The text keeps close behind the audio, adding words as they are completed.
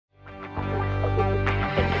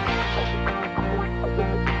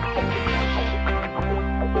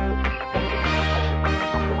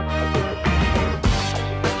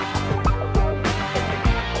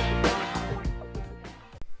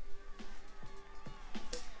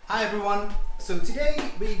Hi everyone, so today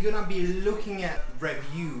we're gonna be looking at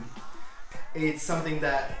review. It's something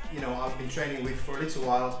that I've been training with for a little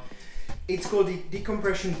while. It's called the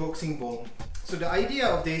Decompression boxing ball. So the idea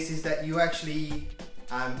of this is that you actually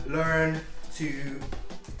learn to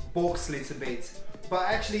box a little bit, but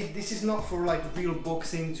actually this is not for like real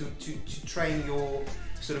boxing to train your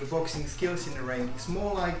sort of boxing skills in the ring. It's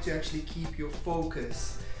more like to actually keep your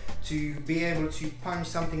focus, to be able to punch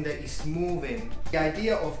something that is moving. The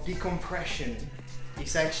idea of decompression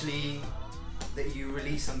is actually that you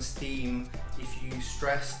release some steam if you're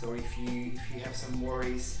stressed or if you have some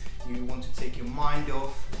worries, you want to take your mind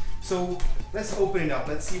off. So let's open it up,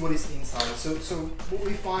 let's see what is inside. So what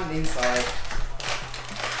we find inside,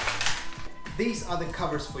 these are the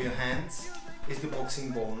covers for your hands, is the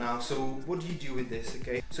boxing ball. Now, so what do you do with this,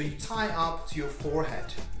 okay? So you tie up to your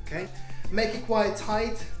forehead, okay? Make it quite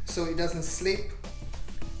tight so it doesn't slip.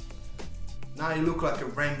 Now you look like a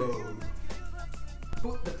rainbow.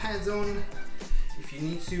 Put the pads on if you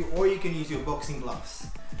need to, or you can use your boxing gloves.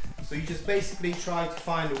 So you just basically try to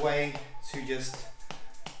find a way to just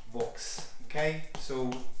box, okay? So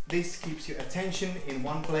this keeps your attention in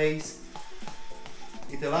one place.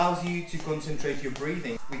 It allows you to concentrate your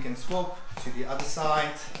breathing. We can swap to the other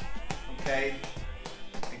side, okay?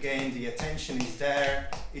 Again, the attention is there.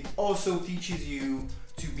 It also teaches you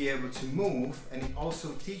to be able to move, and it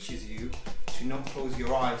also teaches you to not close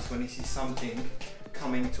your eyes when you see something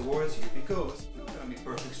coming towards you, because you're not gonna be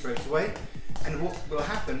perfect straight away. And what will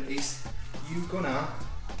happen is you're gonna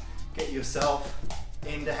get yourself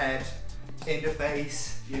in the head, in the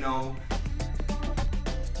face,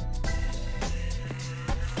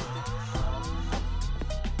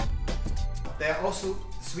 There are also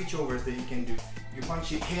switchovers that you can do. You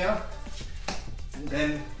punch it here, and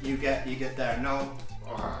then you get there. Now,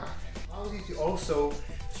 allows you to also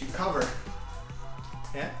to cover,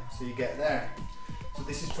 yeah. So you get there. So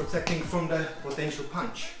this is protecting from the potential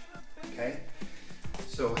punch. Okay.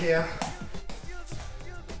 So here,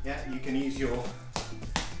 yeah, you can use your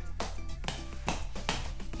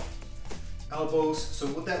elbows. So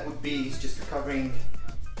what that would be is just covering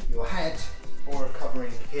your head or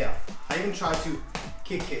covering here. I even try to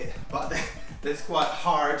kick it, but that's quite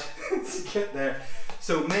hard to get there.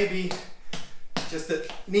 So maybe just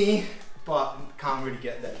the knee, but can't really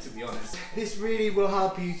get there, to be honest. This really will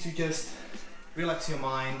help you to just relax your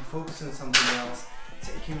mind, focus on something else,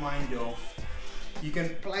 take your mind off. You can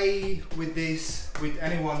play with this with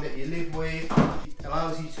anyone that you live with. It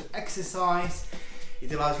allows you to exercise.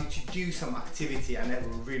 It allows you to do some activity, and that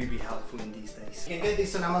will really be helpful in these days. You can get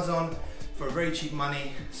this on Amazon for very cheap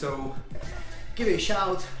money, so give it a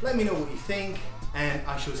shout, let me know what you think, and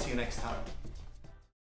I shall see you next time.